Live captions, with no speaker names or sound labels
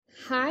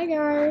Hi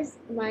guys,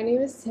 my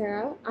name is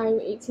Tara.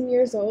 I'm 18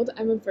 years old.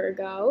 I'm a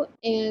Virgo,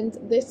 and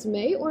this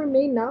may or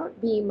may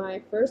not be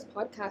my first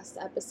podcast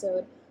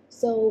episode.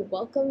 So,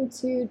 welcome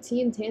to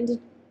Tea and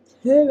Tangent.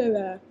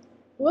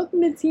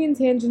 Welcome to Tea and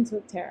Tangents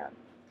with Tara.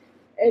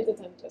 It's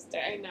a tongue twister,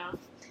 I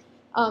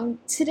know.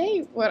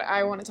 Today, what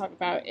I want to talk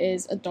about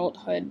is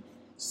adulthood.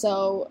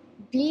 So,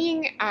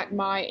 being at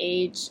my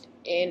age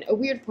in a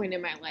weird point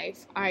in my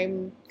life,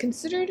 I'm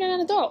considered an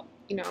adult.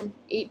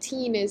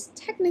 18 is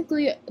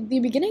technically the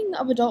beginning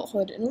of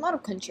adulthood in a lot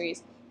of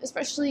countries,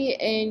 especially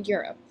in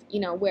Europe,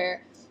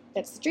 where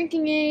that's the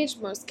drinking age.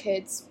 Most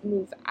kids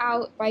move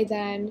out by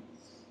then.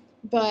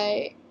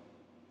 But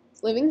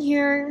living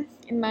here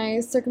in my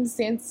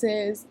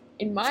circumstances,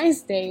 in my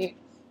state,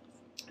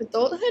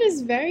 adulthood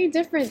is very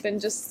different than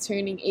just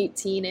turning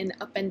 18 and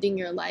upending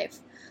your life.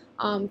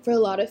 For a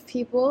lot of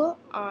people,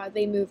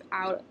 they move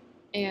out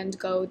and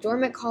go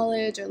dorm at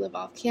college or live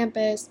off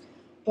campus.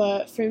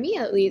 But for me,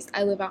 at least,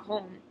 I live at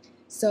home.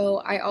 So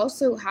I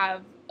also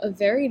have a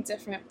very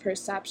different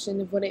perception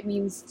of what it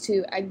means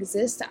to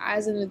exist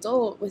as an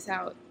adult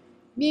without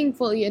being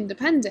fully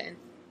independent.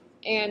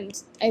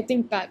 And I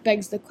think that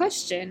begs the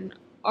question,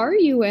 are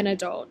you an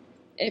adult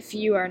if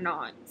you are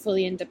not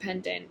fully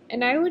independent?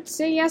 And I would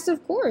say yes,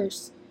 of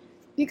course,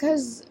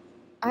 because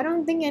I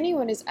don't think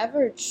anyone is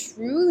ever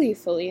truly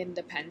fully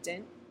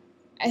independent.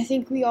 I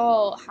think we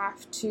all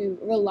have to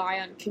rely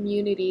on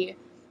community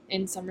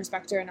in some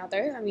respect or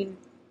another. I mean,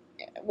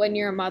 when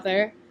you're a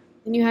mother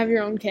and you have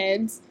your own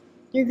kids,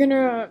 you're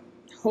gonna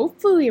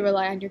hopefully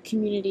rely on your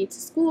community to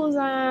school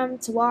them,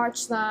 to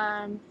watch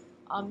them,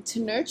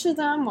 to nurture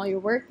them while you're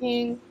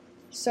working.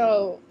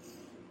 So,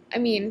 I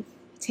mean,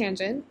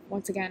 tangent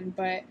once again,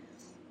 but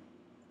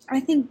I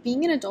think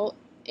being an adult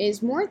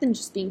is more than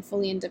just being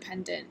fully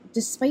independent,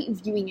 despite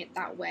viewing it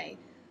that way.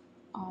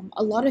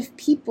 A lot of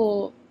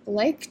people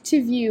like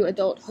to view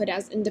adulthood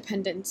as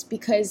independence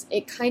because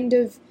it kind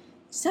of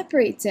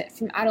separates it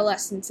from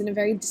adolescence in a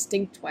very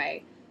distinct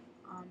way.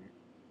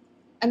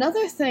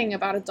 Another thing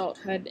about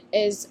adulthood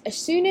is as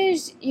soon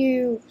as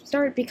you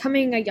start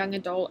becoming a young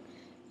adult,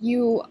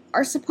 you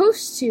are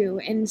supposed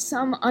to, in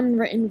some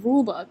unwritten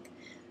rule book,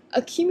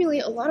 accumulate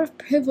a lot of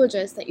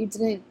privileges that you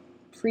didn't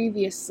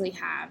previously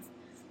have.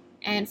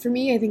 And for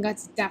me, I think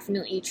that's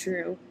definitely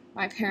true.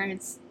 My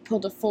parents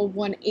pulled a full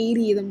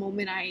 180 the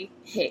moment I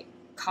hit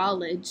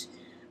college.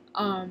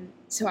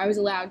 So I was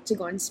allowed to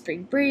go on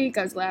spring break,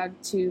 I was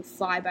allowed to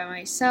fly by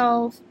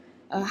myself,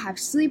 have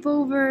sleep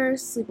over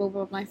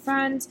with my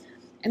friends,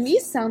 and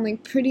these sound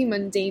like pretty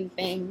mundane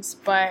things,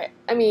 but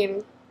I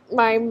mean,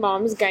 my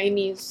mom's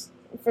Guyanese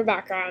for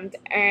background,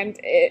 and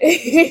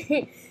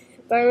that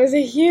was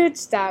a huge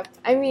step.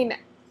 I mean,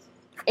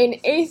 in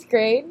 8th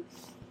grade,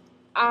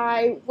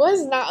 I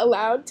was not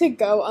allowed to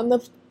go on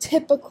the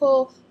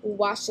typical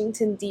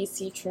Washington,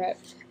 D.C. trip.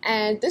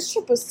 And this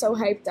trip was so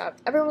hyped up.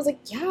 Everyone was like,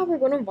 yeah, we're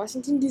going to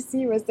Washington,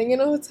 D.C. We're staying in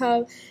a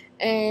hotel.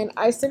 And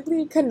I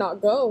simply could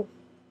not go.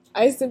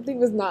 I simply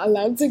was not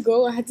allowed to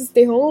go. I had to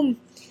stay home.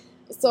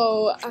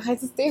 So I had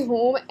to stay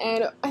home,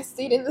 and I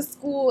stayed in the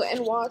school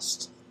and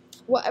watched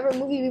whatever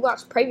movie we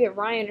watched, Private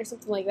Ryan or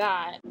something like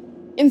that,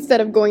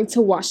 instead of going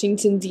to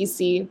Washington,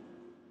 D.C.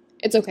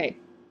 It's okay.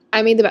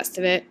 I made the best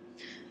of it.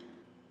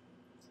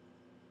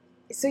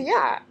 So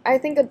yeah, I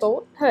think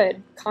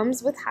adulthood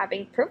comes with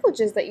having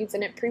privileges that you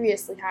didn't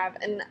previously have,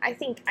 and I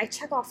think I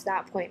check off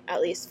that point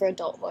at least for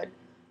adulthood,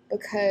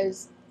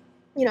 because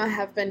I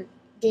have been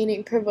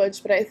gaining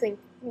privilege, but I think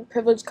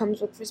privilege comes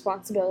with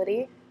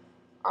responsibility.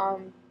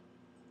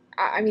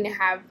 I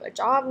have a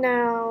job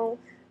now.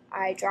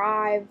 I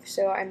drive,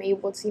 so I'm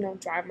able to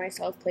drive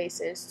myself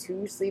places, to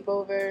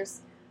sleepovers.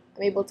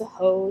 I'm able to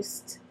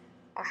host.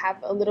 I have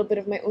a little bit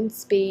of my own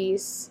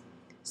space.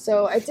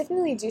 So I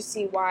definitely do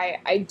see why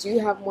I do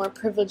have more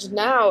privilege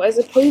now as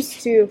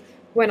opposed to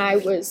when I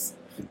was,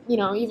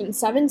 even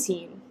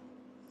 17.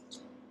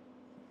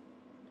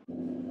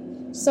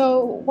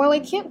 So while I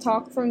can't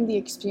talk from the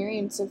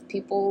experience of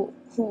people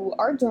who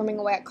are dorming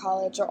away at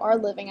college or are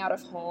living out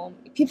of home,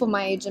 people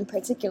my age in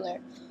particular,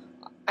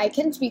 I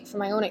can speak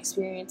from my own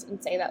experience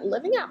and say that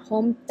living at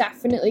home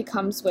definitely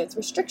comes with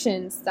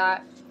restrictions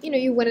that,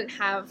 you wouldn't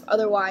have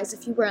otherwise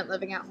if you weren't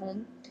living at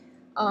home.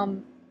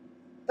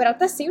 But at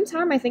the same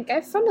time, I think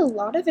I've found a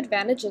lot of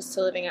advantages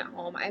to living at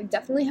home. I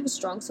definitely have a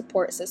strong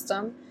support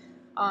system.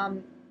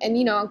 And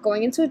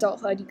going into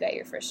adulthood, you get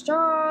your first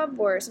job,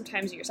 or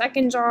sometimes your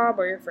second job,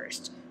 or your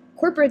first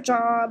corporate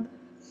job.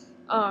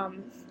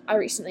 I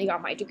recently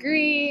got my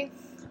degree.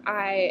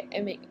 I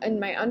am in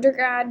my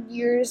undergrad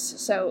years,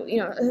 so,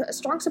 a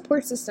strong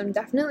support system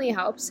definitely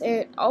helps.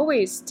 It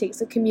always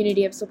takes a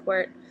community of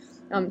support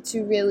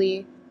to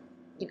really,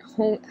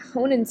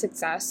 hone in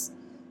success.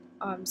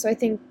 So I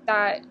think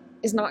that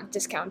is not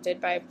discounted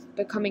by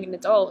becoming an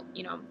adult.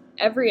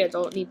 Every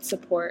adult needs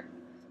support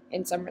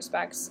in some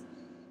respects.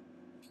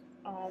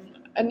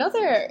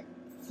 Another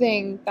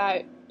thing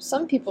that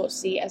some people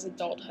see as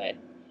adulthood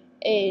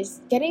is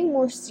getting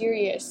more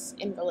serious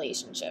in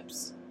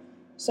relationships.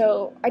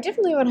 So I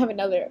definitely want to have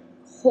another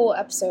whole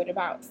episode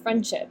about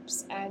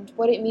friendships and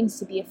what it means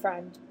to be a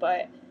friend,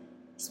 but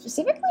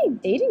specifically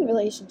dating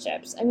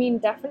relationships. I mean,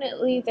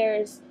 definitely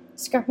there's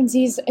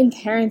discrepancies in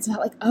parents about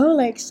like, oh,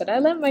 like, should I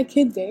let my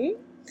kid date?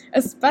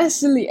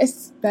 Especially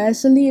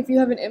if you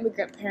have an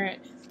immigrant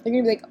parent. They're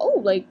gonna be like,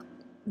 oh, like,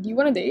 do you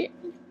want to date?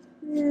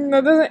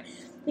 That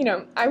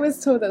doesn't, I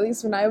was told, at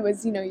least when I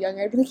was,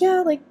 younger, I'd be like,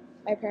 yeah, like,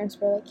 my parents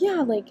were like,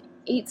 yeah, like,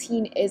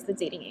 18 is the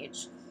dating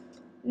age.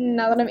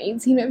 Now that I'm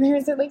 18, my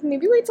parents are like,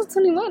 maybe wait till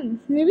 21,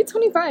 maybe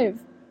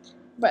 25.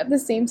 But at the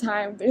same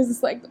time, there's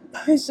this, like,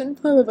 push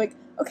and pull of, like,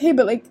 okay,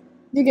 but, like,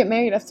 you get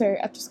married after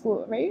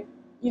school, right?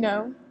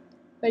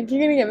 Like,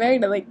 you're gonna get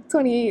married at, like,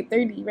 28,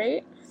 30,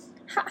 right?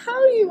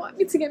 How do you want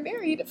me to get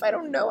married if I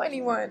don't know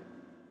anyone?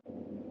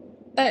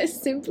 That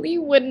simply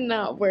would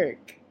not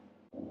work.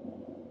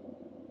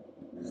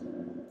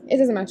 It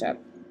doesn't match up.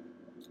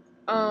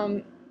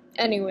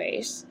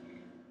 Anyways,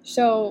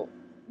 so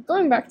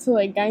going back to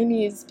like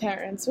Guyanese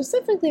parents,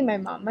 specifically my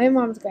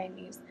mom's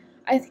Guyanese,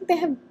 I think they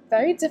have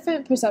very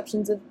different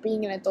perceptions of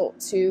being an adult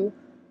too,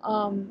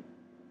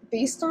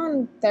 based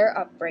on their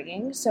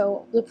upbringing.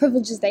 So the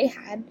privileges they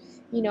had,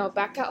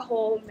 back at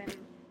home and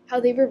how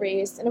they were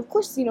raised, and of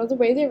course, the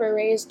way they were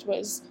raised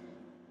was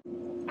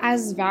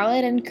as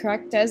valid and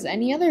correct as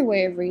any other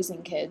way of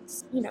raising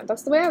kids.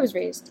 That's the way I was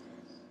raised.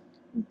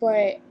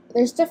 But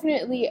there's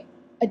definitely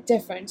a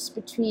difference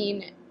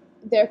between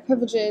their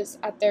privileges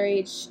at their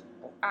age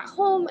at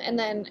home and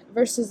then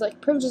versus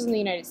like privileges in the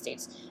United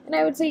States. And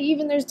I would say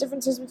even there's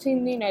differences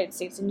between the United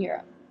States and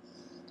Europe.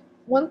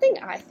 One thing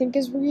I think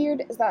is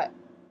weird is that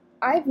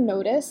I've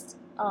noticed,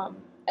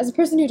 as a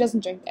person who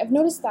doesn't drink, I've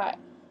noticed that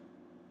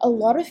a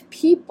lot of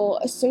people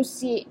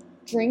associate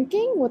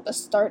drinking with the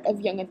start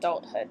of young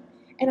adulthood.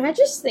 And I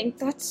just think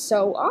that's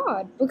so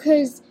odd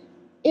because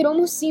it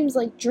almost seems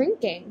like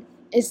drinking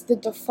is the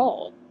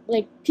default.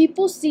 Like,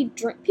 people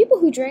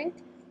who drink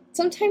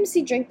sometimes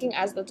see drinking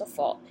as the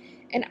default.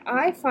 And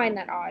I find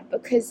that odd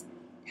because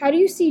how do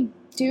you see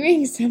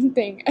doing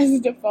something as a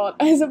default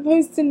as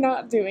opposed to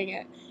not doing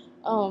it?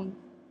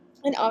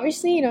 And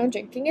obviously,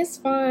 drinking is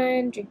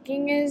fun.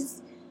 Drinking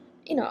is,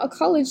 a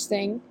college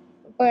thing.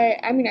 But,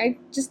 I mean, I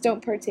just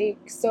don't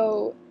partake.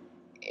 So,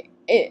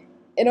 it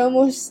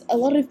almost, a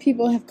lot of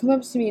people have come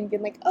up to me and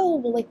been like, oh,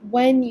 well, like,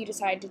 when you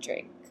decide to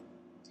drink.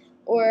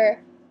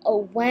 Or,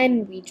 oh,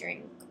 when we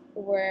drink.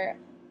 Or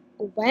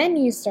when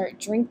you start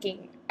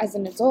drinking as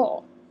an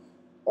adult.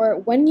 Or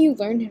when you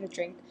learn how to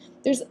drink.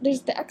 There's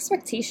the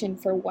expectation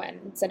for when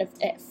instead of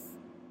if.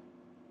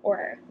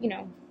 Or,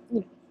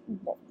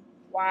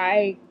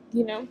 why,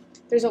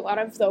 There's a lot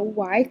of the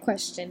why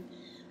question.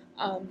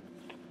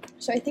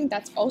 So I think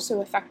that's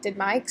also affected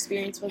my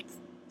experience with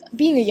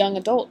being a young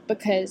adult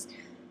because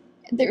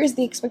there is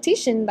the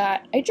expectation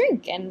that I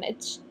drink and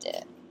it's,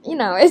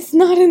 it's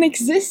not an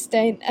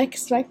existent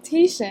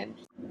expectation.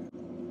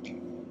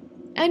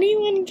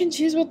 Anyone can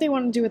choose what they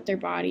want to do with their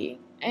body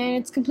and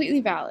it's completely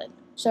valid.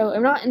 So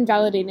I'm not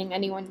invalidating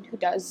anyone who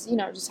does,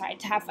 decide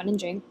to have fun and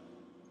drink.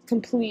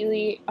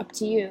 Completely up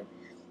to you.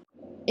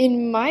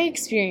 In my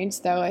experience,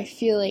 though, I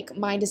feel like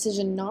my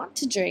decision not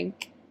to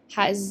drink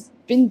has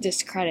been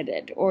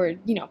discredited or,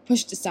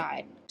 pushed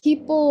aside.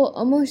 People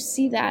almost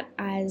see that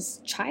as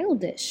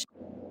childish.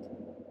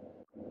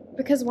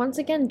 Because once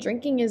again,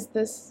 drinking is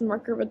this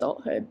marker of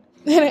adulthood.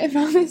 And I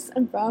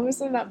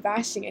promise I'm not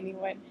bashing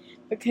anyone.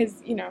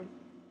 Because, you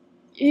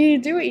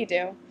do what you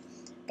do.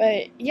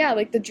 But yeah,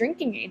 like the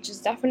drinking age is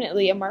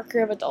definitely a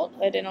marker of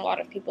adulthood in a lot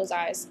of people's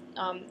eyes.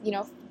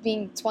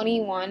 Being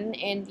 21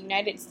 in the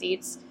United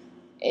States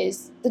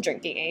is the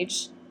drinking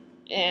age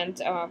and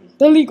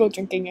the legal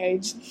drinking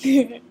age.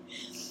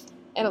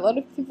 And a lot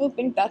of people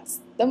think that's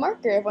the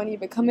marker of when you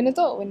become an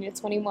adult, when you're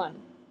 21.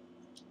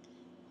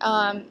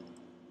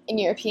 In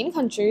European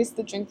countries,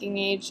 the drinking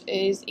age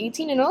is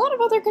 18, and a lot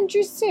of other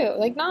countries too.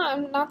 Like,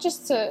 not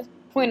just to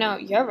point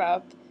out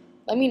Europe.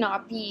 Let me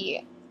not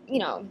be,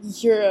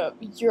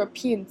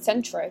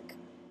 European-centric.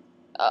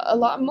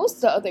 Most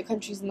of the other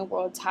countries in the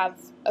world have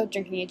a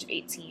drinking age of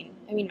 18.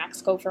 I mean,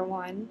 Mexico for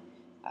one,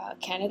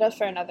 Canada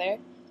for another.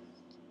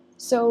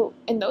 So,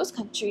 in those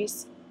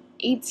countries,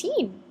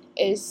 18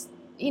 is,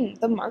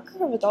 the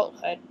marker of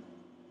adulthood.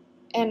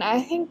 And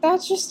I think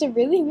that's just a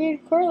really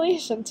weird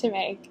correlation to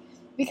make.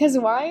 Because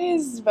why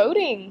is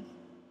voting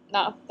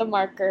not the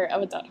marker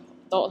of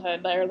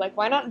adulthood? Or, like,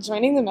 why not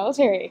joining the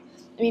military?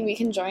 I mean, we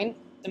can join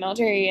the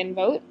military and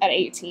vote at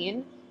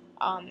 18.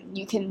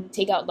 You can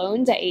take out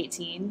loans at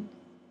 18.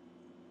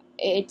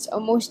 It's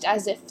almost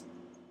as if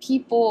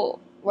people,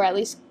 or at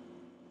least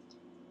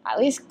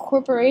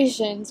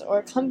corporations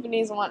or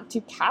companies, want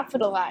to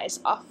capitalize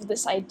off of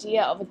this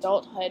idea of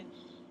adulthood.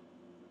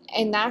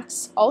 And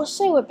that's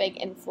also a big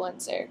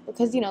influencer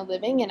because,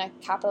 living in a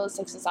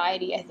capitalistic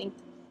society, I think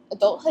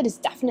adulthood is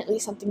definitely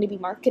something to be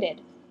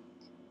marketed.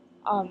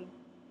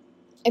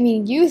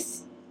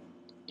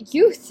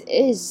 Youth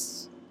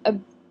is a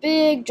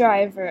big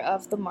driver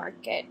of the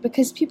market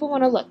because people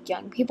want to look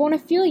young, people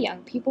want to feel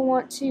young, people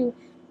want to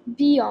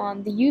be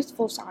on the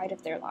youthful side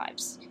of their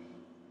lives.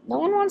 no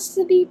one wants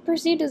to be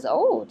perceived as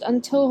old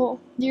until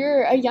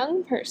you're a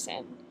young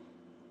person.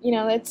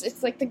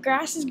 It's like the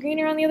grass is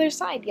greener on the other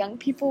side. Young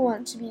people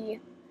want to be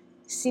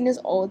seen as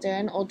older,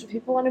 and older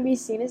people want to be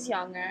seen as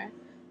younger.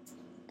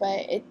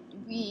 But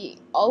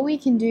all we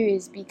can do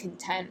is be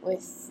content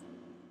with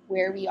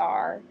where we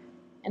are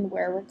and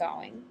where we're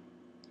going.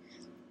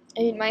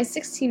 I mean, my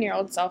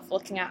 16-year-old self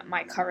looking at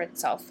my current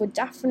self would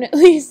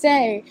definitely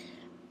say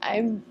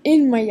I'm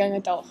in my young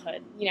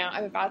adulthood.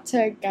 I'm about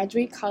to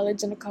graduate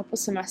college in a couple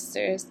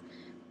semesters,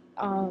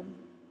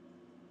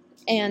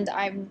 and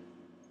I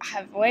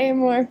have way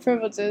more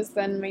privileges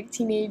than my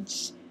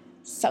teenage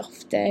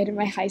self did,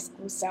 my high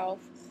school self.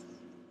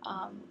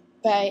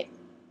 But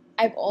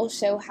I've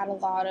also had a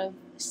lot of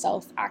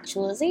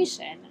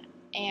self-actualization,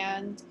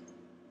 and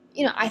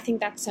I think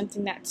that's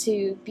something that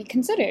to be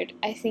considered.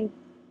 I think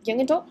young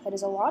adulthood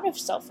is a lot of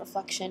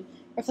self-reflection,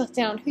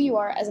 reflecting on who you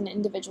are as an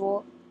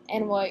individual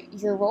and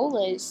what your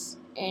role is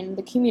in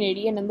the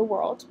community and in the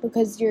world,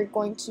 because you're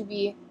going to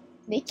be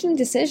making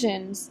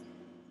decisions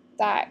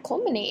that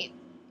culminate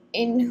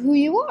in who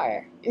you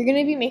are. You're going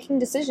to be making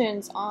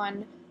decisions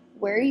on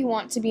where you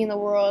want to be in the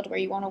world, where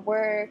you want to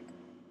work,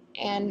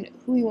 and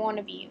who you want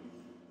to be.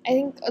 I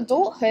think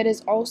adulthood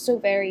is also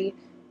very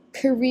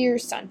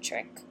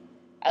career-centric,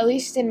 at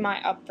least in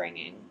my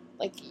upbringing.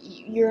 Like,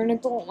 you're an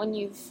adult when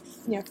you've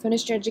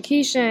finished your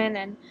education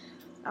and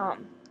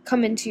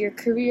come into your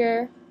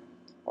career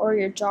or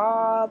your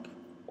job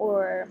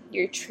or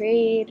your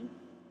trade.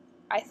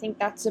 I think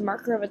that's a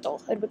marker of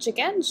adulthood, which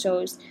again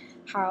shows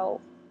how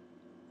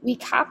we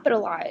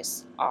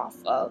capitalize off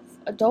of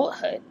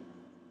adulthood,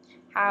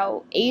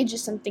 how age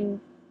is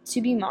something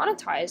to be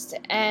monetized.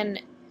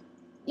 And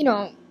we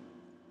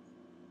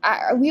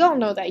all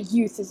know that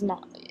youth is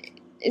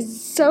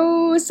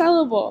so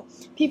sellable.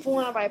 People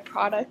want to buy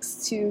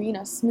products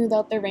to smooth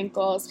out their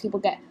wrinkles. People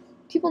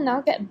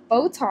now get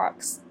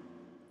Botox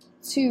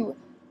to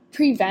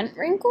prevent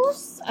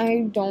wrinkles.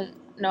 I don't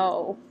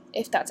know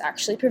if that's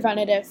actually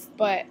preventative,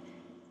 but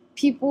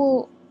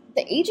the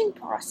aging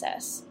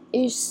process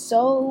is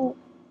so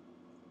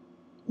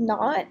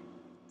not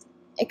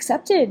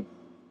accepted,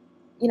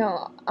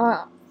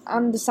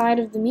 on the side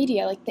of the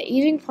media. Like, the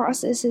aging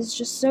process is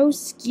just so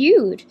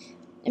skewed.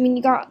 I mean,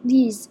 you got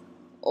these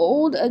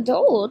old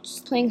adults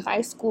playing high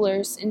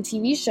schoolers in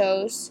TV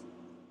shows,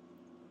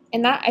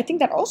 and I think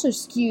that also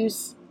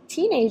skews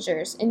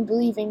teenagers in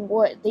believing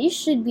what they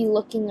should be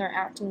looking or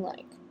acting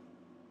like.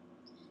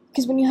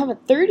 Because when you have a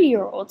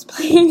 30-year-old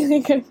playing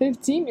like a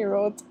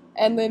 15-year-old,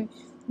 and then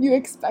you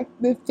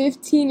expect the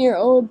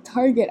 15-year-old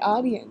target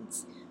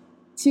audience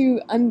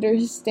to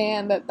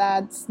understand that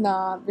that's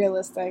not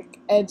realistic.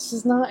 It's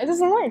just not. It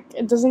doesn't work.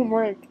 It doesn't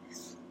work.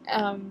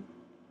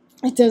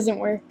 It doesn't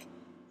work.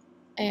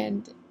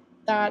 And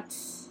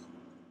that's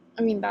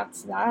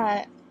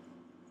that.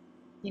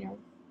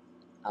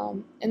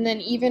 And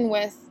then even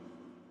with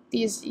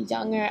these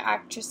younger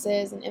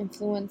actresses and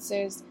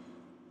influencers,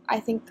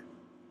 I think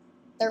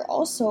they're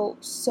also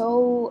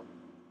so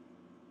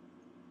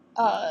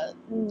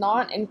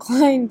not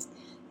inclined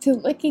to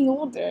looking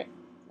older.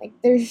 Like,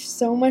 there's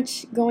so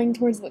much going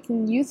towards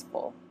looking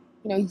youthful,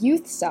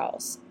 youth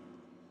cells.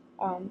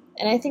 And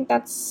I think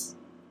that's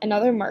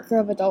another marker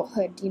of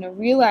adulthood,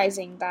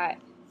 realizing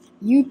that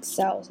youth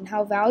cells and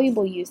how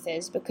valuable youth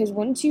is, because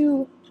once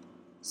you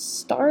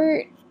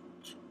start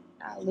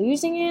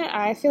losing it,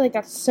 I feel like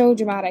that's so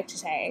dramatic to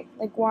say.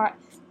 Like, what?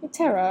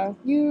 Tara,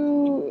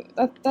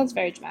 that's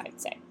very dramatic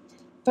to say.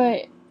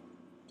 But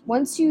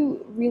once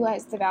you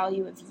realize the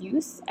value of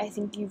youth, I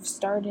think you've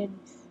started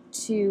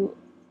to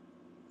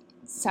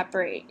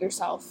separate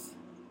yourself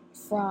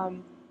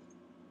from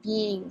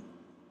being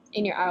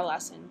in your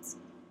adolescence.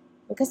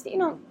 Because,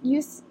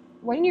 youth,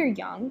 when you're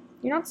young,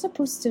 you're not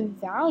supposed to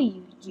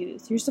value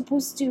youth. You're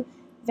supposed to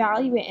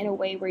value it in a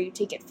way where you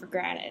take it for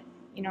granted.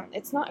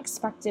 It's not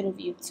expected of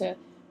you to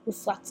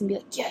reflect and be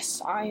like, yes,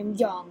 I am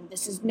young,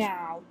 this is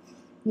now,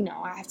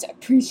 I have to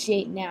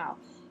appreciate now.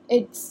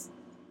 It's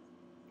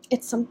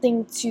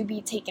something to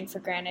be taken for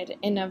granted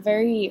in a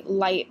very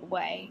light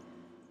way,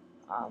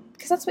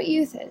 because that's what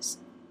youth is.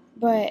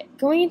 But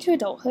going into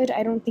adulthood,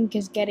 I don't think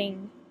is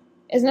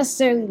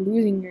necessarily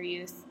losing your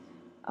youth.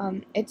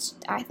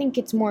 I think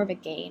it's more of a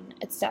gain.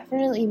 It's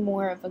definitely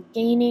more of a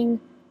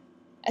gaining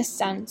a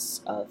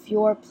sense of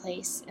your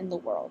place in the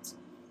world.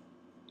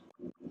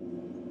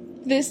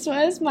 This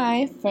was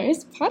my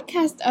first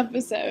podcast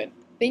episode.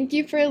 Thank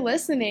you for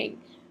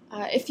listening.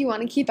 If you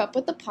want to keep up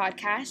with the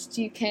podcast,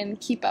 you can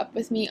keep up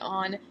with me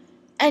on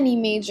any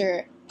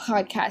major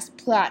podcast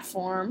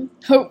platform,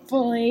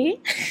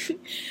 hopefully.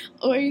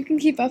 Or you can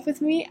keep up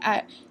with me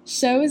at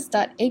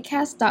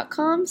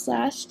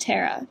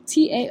shows.acast.com/Tara,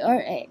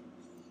 Tara.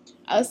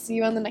 I'll see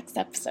you on the next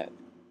episode.